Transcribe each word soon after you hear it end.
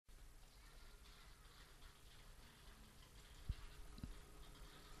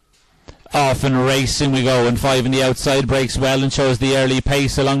Off and racing we go, and 5 in the outside breaks well and shows the early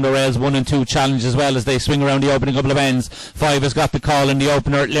pace along the rails. 1 and 2 challenge as well as they swing around the opening couple of ends. 5 has got the call in the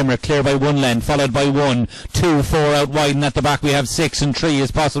opener at Limerick, clear by 1 length, followed by 1, 2, 4 out wide, and at the back we have 6, and 3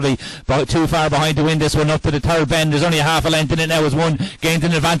 is possibly too far behind to win this one up to the third bend. There's only a half a length in it now as 1 gained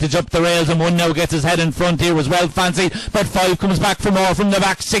an advantage up the rails, and 1 now gets his head in front here as well fancied, but 5 comes back for more from the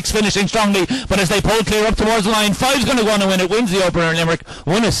back. 6 finishing strongly, but as they pull clear up towards the line, 5's going to go on and win it, wins the opener at Limerick.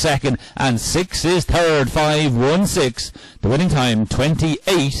 1 is second and 6 is third. 5-1-6. The winning time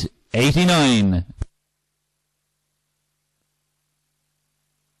 28.89.